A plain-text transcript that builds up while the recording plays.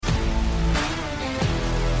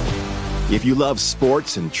If you love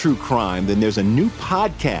sports and true crime, then there's a new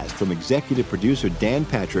podcast from executive producer Dan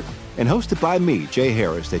Patrick and hosted by me, Jay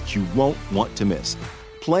Harris, that you won't want to miss.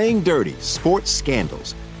 Playing Dirty: Sports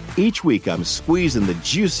Scandals. Each week, I'm squeezing the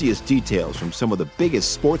juiciest details from some of the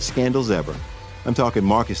biggest sports scandals ever. I'm talking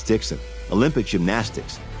Marcus Dixon, Olympic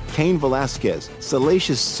gymnastics, Cain Velasquez,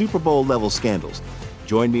 salacious Super Bowl-level scandals.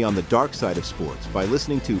 Join me on the dark side of sports by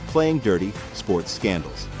listening to Playing Dirty: Sports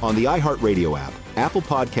Scandals on the iHeartRadio app, Apple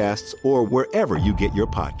Podcasts, or wherever you get your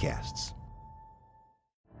podcasts.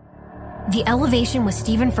 The Elevation with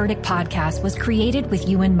Stephen Furtick podcast was created with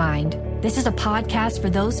you in mind. This is a podcast for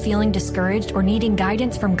those feeling discouraged or needing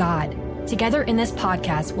guidance from God. Together in this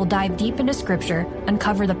podcast, we'll dive deep into Scripture,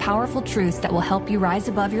 uncover the powerful truths that will help you rise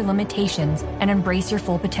above your limitations and embrace your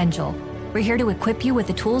full potential. We're here to equip you with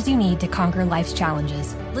the tools you need to conquer life's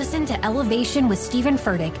challenges. Listen to Elevation with Stephen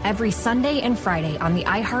Furtick every Sunday and Friday on the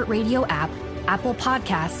iHeartRadio app, Apple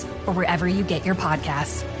Podcasts, or wherever you get your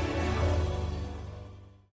podcasts.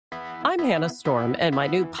 I'm Hannah Storm, and my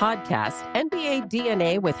new podcast, NBA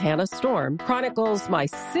DNA with Hannah Storm, chronicles my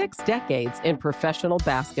 6 decades in professional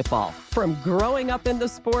basketball. From growing up in the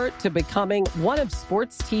sport to becoming one of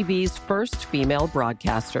sports TV's first female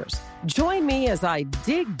broadcasters. Join me as I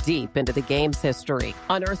dig deep into the game's history,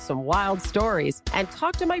 unearth some wild stories, and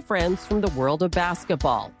talk to my friends from the world of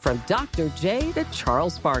basketball, from Dr. J to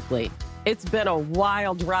Charles Barkley. It's been a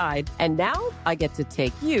wild ride, and now I get to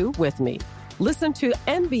take you with me. Listen to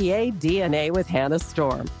NBA DNA with Hannah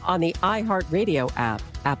Storm on the iHeartRadio app,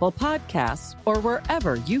 Apple Podcasts, or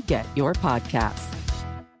wherever you get your podcasts.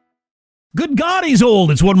 Good God, he's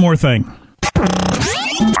old. It's one more thing.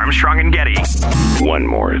 Armstrong and Getty. One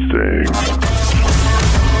more thing.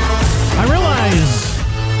 I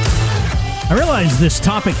realize this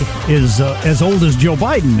topic is as old as Joe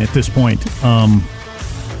Biden at this point.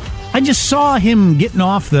 I just saw him getting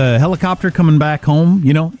off the helicopter coming back home.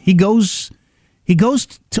 You know, he goes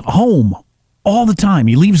to home all the time.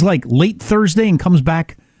 He leaves like late Thursday and comes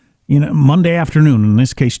back, Monday afternoon, in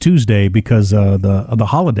this case Tuesday, because of the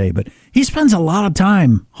holiday. But he spends a lot of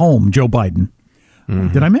time home, Joe Biden.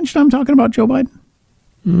 Mm-hmm. Did I mention I'm talking about Joe Biden?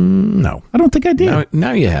 No. I don't think I did.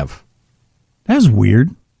 Now you have. That's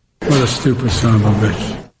weird. What a stupid son of a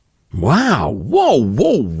bitch. Wow.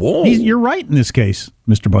 Whoa. You're right in this case,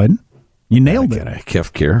 Mr. Biden. You nailed it.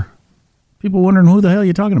 Kefkir. People wondering who the hell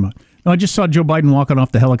you're talking about. No, I just saw Joe Biden walking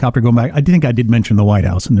off the helicopter going back. I think I did mention the White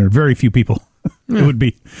House, and there are very few people it would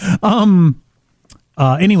be.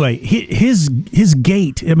 Anyway, his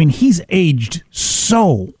gait, I mean, he's aged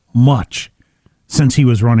so much since he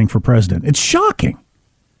was running for president. It's shocking.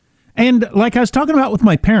 And like I was talking about with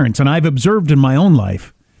my parents, and I've observed in my own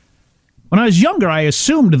life, when I was younger, I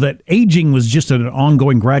assumed that aging was just an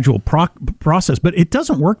ongoing gradual process, but it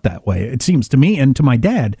doesn't work that way, it seems to me and to my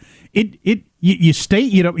dad. You stay,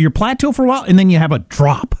 you plateau for a while, and then you have a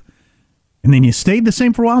drop. And then you stay the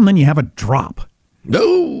same for a while, and then you have a drop.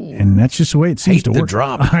 No. And that's just the way it seems to work.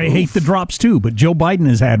 I hate the drops, too, but Joe Biden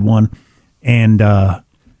has had one. And,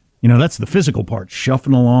 that's the physical part,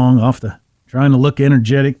 shuffling along trying to look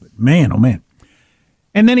energetic. But man, oh, man.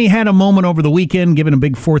 And then he had a moment over the weekend giving a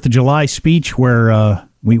big 4th of July speech where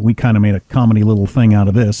we kind of made a comedy little thing out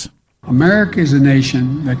of this. America is a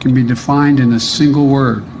nation that can be defined in a single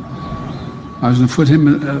word. I was going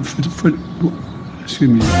to excuse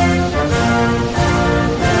me.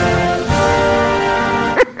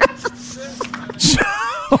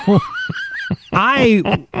 So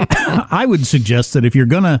I would suggest that if you're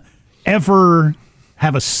going to ever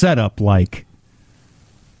have a setup like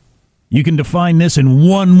you can define this in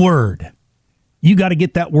one word, you got to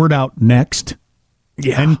get that word out next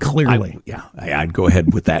and clearly. I'd go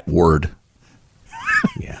ahead with that word.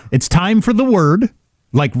 Yeah. It's time for the word,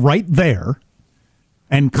 like right there,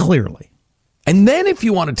 and clearly. And then if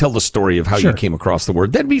you want to tell the story of how you came across the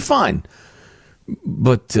word, that'd be fine.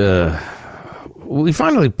 But we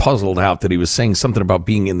finally puzzled out that he was saying something about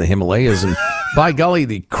being in the Himalayas, and by golly,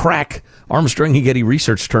 the crack Armstrong and Getty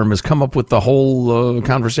research term has come up with the whole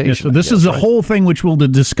conversation. Yeah, so this is the whole thing which we'll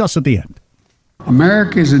discuss at the end.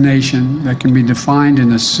 America is a nation that can be defined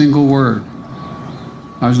in a single word.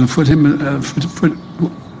 I was in the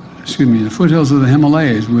foothills of the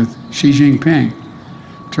Himalayas with Xi Jinping,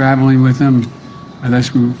 traveling with him. I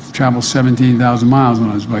guess we traveled 17,000 miles when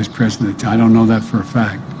I was vice president. I don't know that for a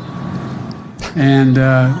fact. And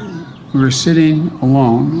we were sitting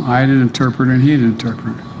alone. I had an interpreter and he had an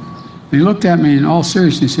interpreter. And he looked at me in all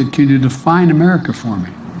seriousness and said, "Can you define America for me?"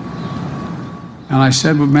 And I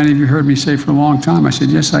said what many of you heard me say for a long time. I said,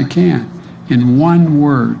 "Yes, I can. In one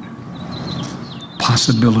word,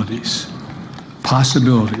 possibilities.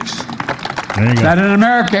 Possibilities." That in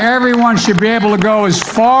America, everyone should be able to go as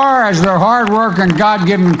far as their hard work and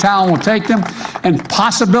God-given talent will take them, and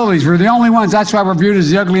possibilities. We're the only ones. That's why we're viewed as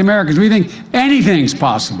the ugly Americans. We think anything's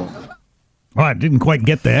possible. Well, I didn't quite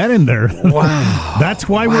get that in there. Wow. That's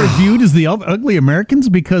why we're viewed as the ugly Americans,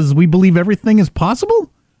 because we believe everything is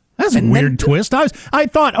possible? That's a weird twist. I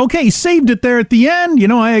thought, okay, he saved it there at the end. You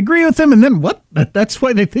know, I agree with him. And then what? That's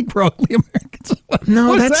why they think we're ugly Americans.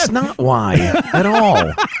 No, that's not why at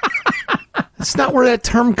all. That's not where that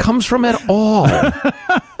term comes from at all.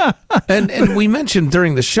 And we mentioned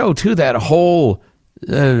during the show, too, that whole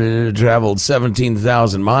traveled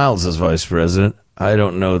 17,000 miles as vice president. I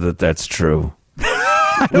don't know that that's true.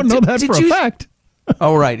 I don't know that for a fact.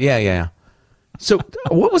 Oh, right. Yeah. So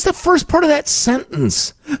what was the first part of that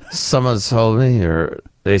sentence? Someone told me, or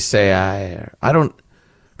they say I don't,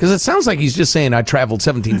 because it sounds like he's just saying I traveled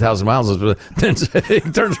 17,000 miles. Then he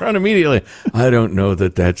turns around immediately. I don't know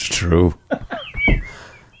that that's true.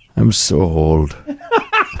 I'm so old.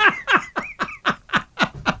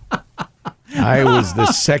 I was the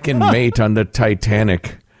second mate on the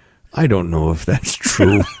Titanic. I don't know if that's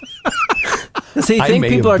true. So you think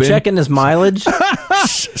people are checking his mileage?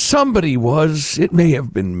 Somebody was. It may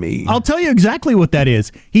have been me. I'll tell you exactly what that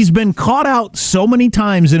is. He's been caught out so many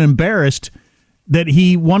times and embarrassed that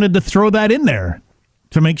he wanted to throw that in there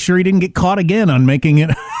to make sure he didn't get caught again on making it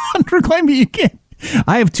underclaim. You can't.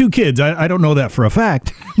 I have 2 kids. I don't know that for a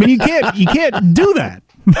fact. I mean, you can't do that.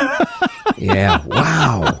 Yeah.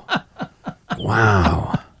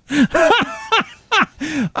 Wow.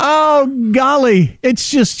 Oh, golly.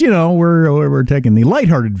 It's just, we're taking the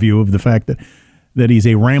lighthearted view of the fact that he's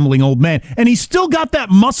a rambling old man. And he's still got that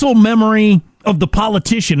muscle memory of the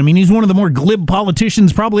politician. I mean, he's one of the more glib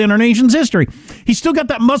politicians probably in our nation's history. He's still got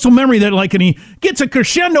that muscle memory that, and he gets a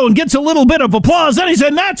crescendo and gets a little bit of applause. Then he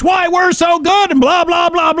said, that's why we're so good, and blah, blah,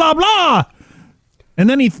 blah, blah, blah. And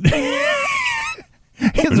then he... and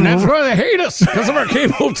that's why they hate us, because of our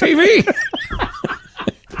cable TV.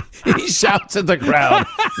 He shouts at the crowd.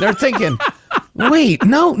 They're thinking, wait,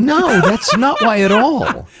 no, that's not why at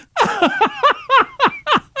all.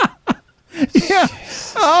 Yeah.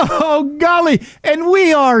 Oh, golly. And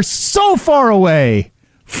we are so far away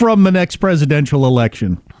from the next presidential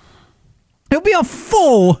election. It'll be a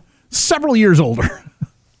full several years older.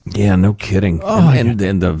 Yeah, no kidding. Oh, and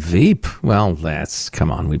the Veep, well,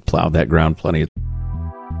 come on, we plowed that ground plenty.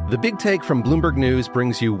 The Big Take from Bloomberg News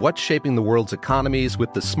brings you what's shaping the world's economies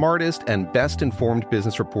with the smartest and best-informed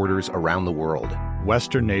business reporters around the world.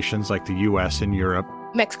 Western nations like the U.S. and Europe.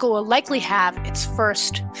 Mexico will likely have its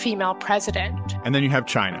first female president. And then you have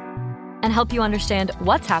China. And help you understand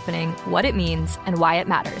what's happening, what it means, and why it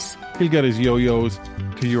matters. He'll get his yo-yos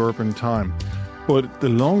to Europe in time. But the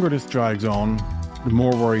longer this drags on, the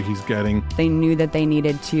more worry he's getting. They knew that they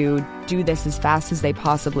needed to do this as fast as they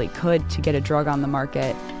possibly could to get a drug on the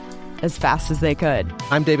market as fast as they could.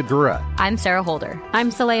 I'm David Gura. I'm Sarah Holder. I'm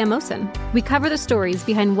Saleha Mohsen. We cover the stories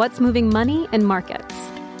behind what's moving money and markets.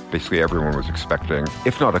 Basically, everyone was expecting,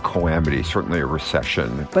 if not a calamity, certainly a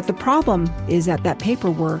recession. But the problem is that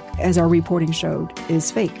paperwork, as our reporting showed,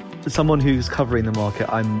 is fake. As someone who's covering the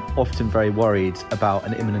market, I'm often very worried about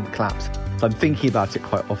an imminent collapse. So I'm thinking about it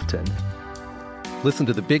quite often. Listen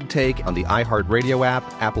to The Big Take on the iHeartRadio app,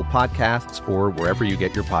 Apple Podcasts, or wherever you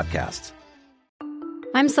get your podcasts.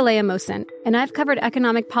 I'm Saleha Mohsen, and I've covered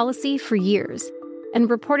economic policy for years and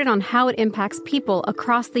reported on how it impacts people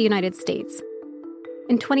across the United States.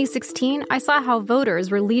 In 2016, I saw how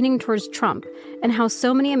voters were leaning towards Trump and how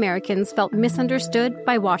so many Americans felt misunderstood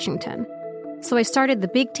by Washington. So I started The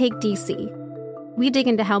Big Take DC. We dig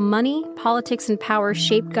into how money, politics, and power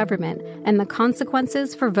shape government and the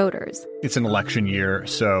consequences for voters. It's an election year,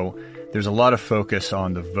 so there's a lot of focus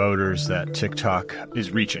on the voters that TikTok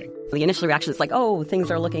is reaching. The initial reaction is like, oh,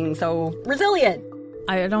 things are looking so resilient.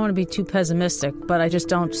 I don't want to be too pessimistic, but I just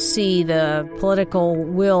don't see the political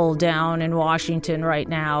will down in Washington right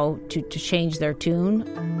now to change their tune.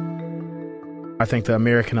 I think the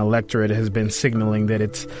American electorate has been signaling that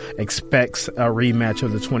it expects a rematch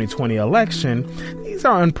of the 2020 election. These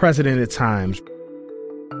are unprecedented times.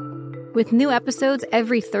 With new episodes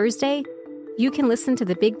every Thursday, you can listen to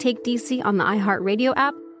The Big Take DC on the iHeartRadio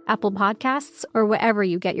app, Apple Podcasts, or wherever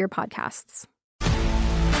you get your podcasts.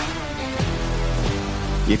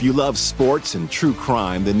 If you love sports and true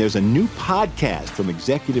crime, then there's a new podcast from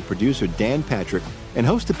executive producer Dan Patrick and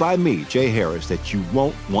hosted by me, Jay Harris, that you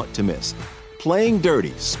won't want to miss. Playing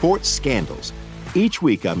Dirty: Sports Scandals. Each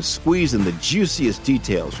week, I'm squeezing the juiciest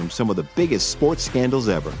details from some of the biggest sports scandals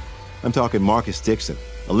ever. I'm talking Marcus Dixon,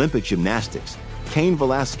 Olympic gymnastics, Cain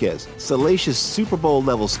Velasquez, salacious Super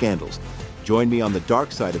Bowl-level scandals. Join me on the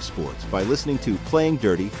dark side of sports by listening to Playing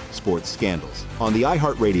Dirty Sports Scandals on the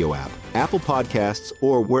iHeartRadio app, Apple Podcasts,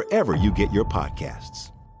 or wherever you get your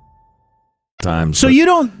podcasts. So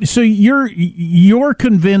you're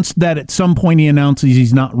convinced that at some point he announces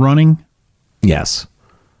he's not running? Yes.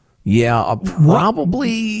 Yeah,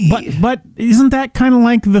 probably. But isn't that kind of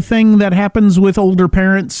like the thing that happens with older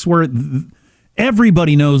parents where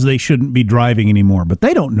everybody knows they shouldn't be driving anymore, but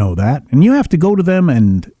they don't know that, and you have to go to them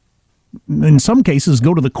and, in some cases,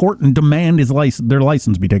 go to the court and demand their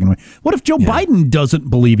license be taken away. What if Joe Biden doesn't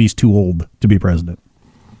believe he's too old to be president?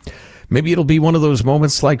 Maybe it'll be one of those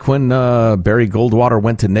moments like when Barry Goldwater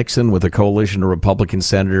went to Nixon with a coalition of Republican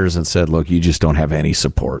senators and said, look, you just don't have any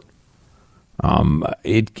support.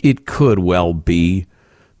 It could well be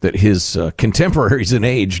that his contemporaries in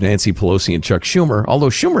age, Nancy Pelosi and Chuck Schumer, although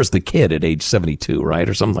Schumer's the kid at age 72, right,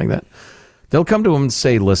 or something like that, they'll come to him and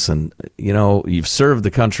say, listen, you've served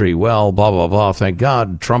the country well, blah, blah, blah. Thank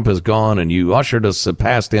God Trump is gone and you ushered us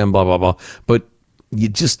past him, blah, blah, blah. But you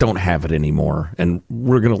just don't have it anymore, and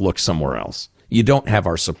we're going to look somewhere else. You don't have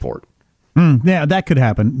our support. Yeah, that could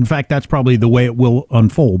happen. In fact, that's probably the way it will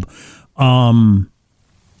unfold.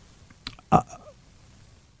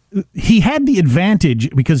 He had the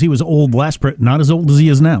advantage because he was old not as old as he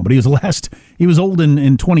is now, but he was old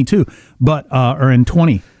in 22, or in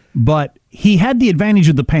 20. But he had the advantage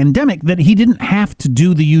of the pandemic that he didn't have to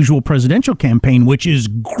do the usual presidential campaign, which is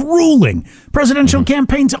grueling. Presidential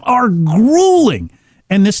campaigns are grueling.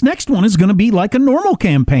 And this next one is going to be like a normal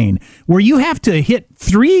campaign where you have to hit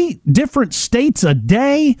 3 different states a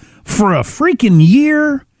day for a freaking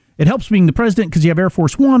year. It helps being the president because you have Air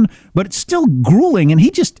Force One, but it's still grueling, and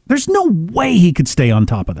there's no way he could stay on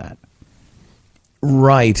top of that.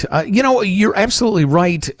 Right. You're absolutely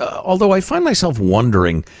right. Although I find myself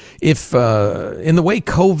wondering if, in the way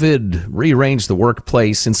COVID rearranged the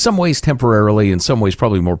workplace, in some ways temporarily, in some ways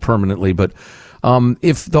probably more permanently, but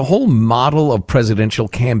if the whole model of presidential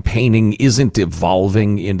campaigning isn't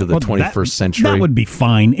evolving into the 21st century. That would be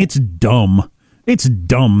fine. It's dumb. It's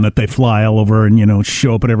dumb that they fly all over and,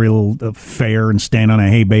 show up at every little fair and stand on a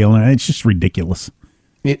hay bale. It's just ridiculous.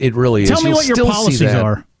 It really is. Tell me what your policies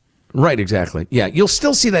are. Right, exactly. Yeah, you'll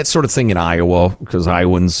still see that sort of thing in Iowa because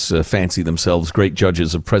Iowans fancy themselves great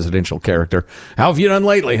judges of presidential character. How have you done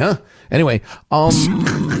lately, huh? Anyway,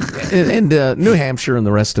 and New Hampshire and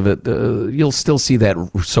the rest of it, you'll still see that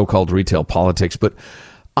so-called retail politics. But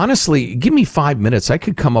honestly, give me 5 minutes. I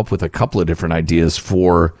could come up with a couple of different ideas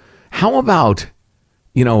for how about,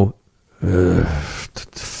 3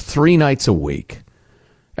 nights a week,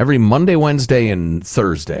 every Monday, Wednesday, and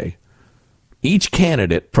Thursday, each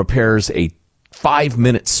candidate prepares a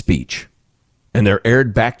 5-minute speech, and they're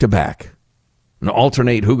aired back to back and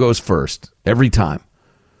alternate who goes first every time.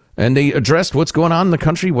 And they addressed what's going on in the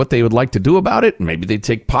country, what they would like to do about it. Maybe they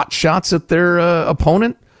take pot shots at their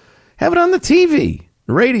opponent. Have it on the TV,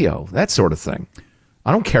 radio, that sort of thing.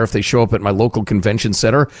 I don't care if they show up at my local convention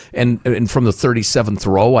center and from the 37th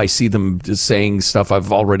row, I see them just saying stuff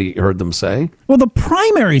I've already heard them say. Well, the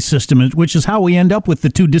primary system, which is how we end up with the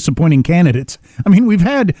 2 disappointing candidates. I mean, we've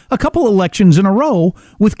had a couple elections in a row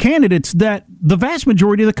with candidates that the vast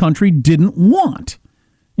majority of the country didn't want.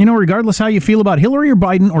 Regardless how you feel about Hillary or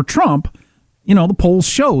Biden or Trump, the polls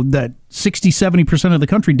showed that 60-70% of the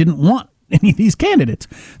country didn't want any of these candidates.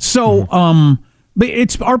 So, but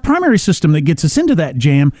it's our primary system that gets us into that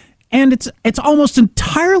jam, and it's almost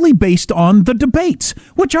entirely based on the debates,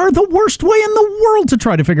 which are the worst way in the world to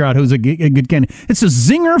try to figure out who's a good candidate. It's a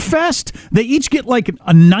zinger fest. They each get like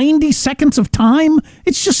a 90 seconds of time.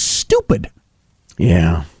 It's just stupid.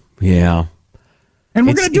 Yeah. And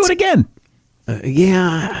we're going to do it again.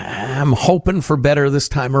 I'm hoping for better this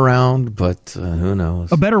time around, but who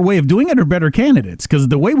knows? A better way of doing it or better candidates? Because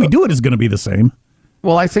the way we do it is going to be the same.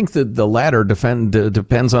 Well, I think that the latter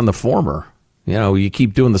depends on the former. You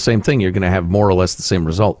keep doing the same thing, you're going to have more or less the same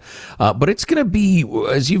result. But it's going to be,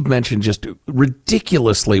 as you've mentioned, just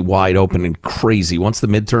ridiculously wide open and crazy once the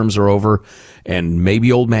midterms are over and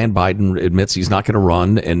maybe old man Biden admits he's not going to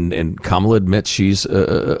run and Kamala admits she's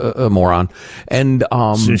a moron. And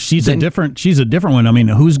so she's a different one. I mean,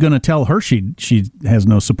 who's going to tell her she has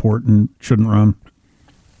no support and shouldn't run?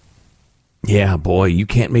 Yeah, boy, you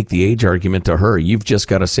can't make the age argument to her. You've just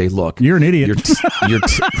got to say, look, you're an idiot.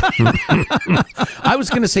 I was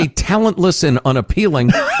going to say talentless and unappealing.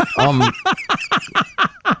 But,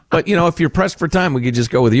 if you're pressed for time, we could just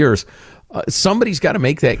go with yours. Somebody's got to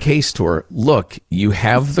make that case to her. Look, you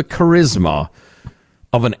have the charisma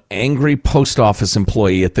of an angry post office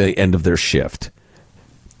employee at the end of their shift.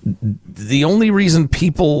 The only reason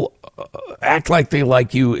people act like they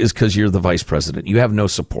like you is because you're the vice president. You have no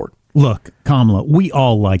support. Look, Kamala, we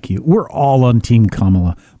all like you. We're all on Team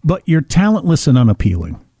Kamala, but you're talentless and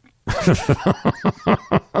unappealing.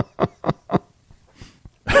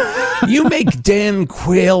 You make Dan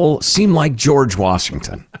Quayle seem like George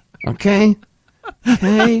Washington. Okay?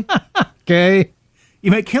 Okay.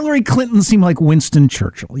 You make Hillary Clinton seem like Winston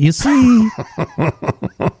Churchill. You see?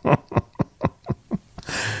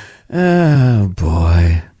 Oh,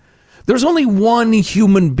 boy. There's only one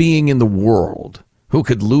human being in the world who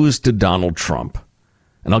could lose to Donald Trump.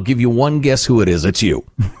 And I'll give you one guess who it is. It's you.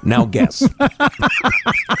 Now guess.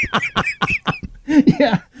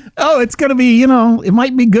 Yeah. Oh, it's going to be, it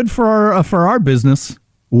might be good for our business.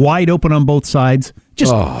 Wide open on both sides.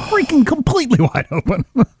 Just freaking completely wide open.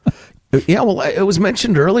 Yeah, well, it was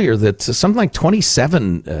mentioned earlier that something like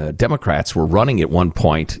 27 Democrats were running at one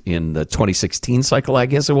point in the 2016 cycle, I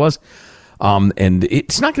guess it was. And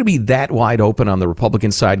it's not going to be that wide open on the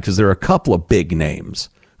Republican side because there are a couple of big names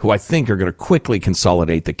who I think are going to quickly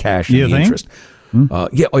consolidate the cash and the interest.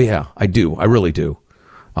 Yeah, I do. I really do.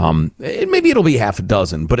 Maybe it'll be half a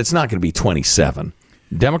dozen, but it's not going to be 27.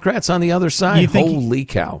 Democrats on the other side, holy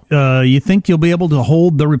cow. You think you'll be able to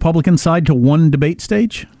hold the Republican side to one debate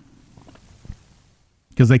stage?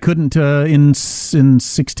 Because they couldn't in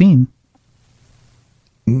 16.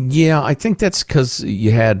 Yeah, I think that's because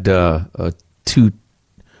you had two.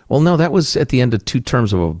 Well, no, that was at the end of 2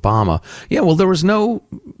 terms of Obama. Yeah, well, there was no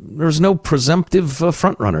presumptive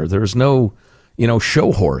front runner. There was no,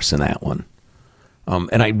 show horse in that one.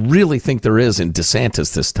 And I really think there is in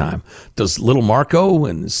DeSantis this time. Does little Marco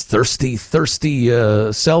and his thirsty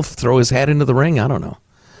self throw his hat into the ring? I don't know.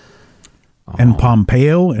 And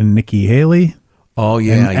Pompeo and Nikki Haley. Oh,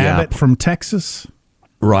 yeah, and Abbott from Texas.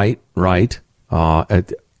 Right.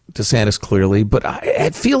 DeSantis clearly, but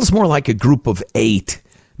it feels more like a group of 8,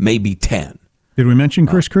 maybe 10. Did we mention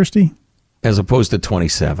Chris Christie? As opposed to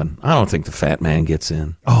 27. I don't think the fat man gets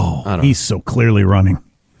in. Oh, he's so clearly running.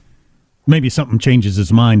 Maybe something changes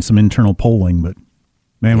his mind, some internal polling, but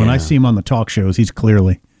man, when I see him on the talk shows, he's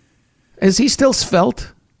clearly. Is he still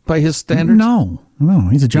svelte by his standards? No,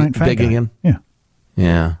 he's a giant fat guy. Again?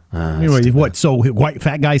 Yeah. Anyway, what? So white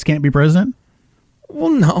fat guys can't be president? Well,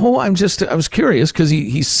 no. I was curious because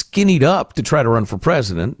he skinnied up to try to run for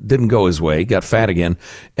president. Didn't go his way. Got fat again.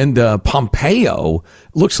 And Pompeo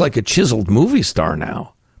looks like a chiseled movie star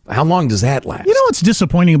now. How long does that last? You know what's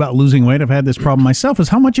disappointing about losing weight? I've had this problem myself, is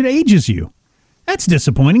how much it ages you. That's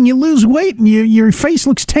disappointing. You lose weight and your face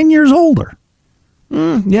looks 10 years older.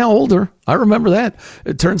 Yeah, older. I remember that.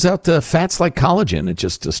 It turns out fat's like collagen. It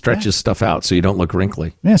just stretches stuff out so you don't look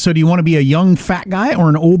wrinkly. Yeah, so do you want to be a young fat guy or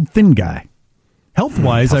an old thin guy?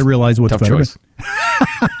 Health-wise, I realize what's better. Choice.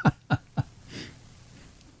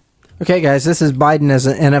 Okay, guys, this is Biden as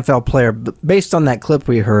an NFL player. Based on that clip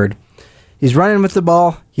we heard, he's running with the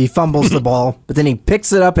ball, he fumbles the ball, but then he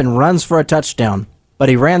picks it up and runs for a touchdown. But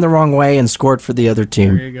he ran the wrong way and scored for the other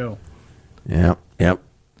team. There you go. Yep.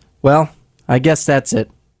 Well, I guess that's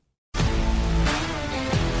it.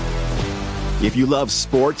 If you love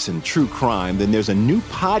sports and true crime, then there's a new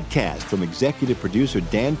podcast from executive producer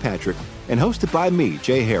Dan Patrick and hosted by me,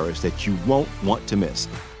 Jay Harris, that you won't want to miss.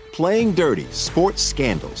 Playing Dirty: Sports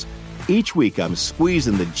Scandals. Each week, I'm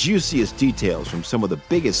squeezing the juiciest details from some of the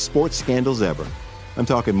biggest sports scandals ever. I'm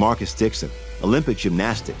talking Marcus Dixon, Olympic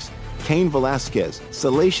gymnastics, Cain Velasquez,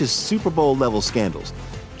 salacious Super Bowl-level scandals.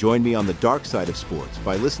 Join me on the dark side of sports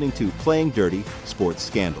by listening to Playing Dirty: Sports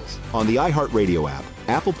Scandals on the iHeartRadio app,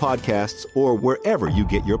 Apple Podcasts, or wherever you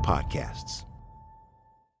get your podcasts.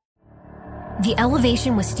 The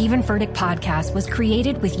Elevation with Stephen Furtick podcast was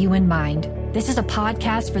created with you in mind. This is a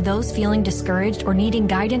podcast for those feeling discouraged or needing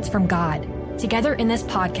guidance from God. Together in this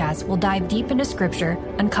podcast, we'll dive deep into Scripture,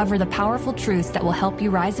 uncover the powerful truths that will help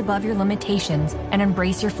you rise above your limitations and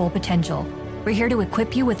embrace your full potential. We're here to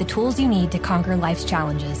equip you with the tools you need to conquer life's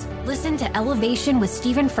challenges. Listen to Elevation with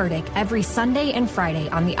Stephen Furtick every Sunday and Friday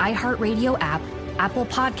on the iHeartRadio app, Apple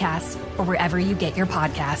Podcasts, or wherever you get your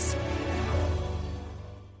podcasts.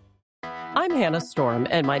 I'm Hannah Storm,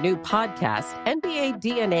 and my new podcast, NBA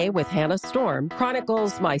DNA with Hannah Storm,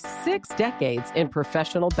 chronicles my 6 decades in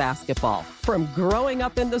professional basketball. From growing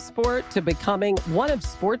up in the sport to becoming one of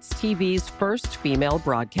sports TV's first female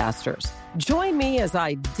broadcasters. Join me as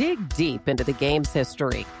I dig deep into the game's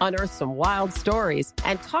history, unearth some wild stories,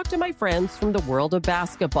 and talk to my friends from the world of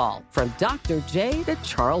basketball, from Dr. J to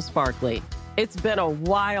Charles Barkley. It's been a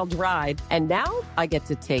wild ride, and now I get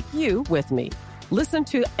to take you with me. Listen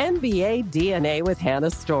to NBA DNA with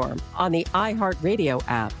Hannah Storm on the iHeartRadio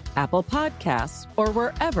app, Apple Podcasts, or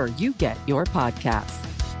wherever you get your podcasts.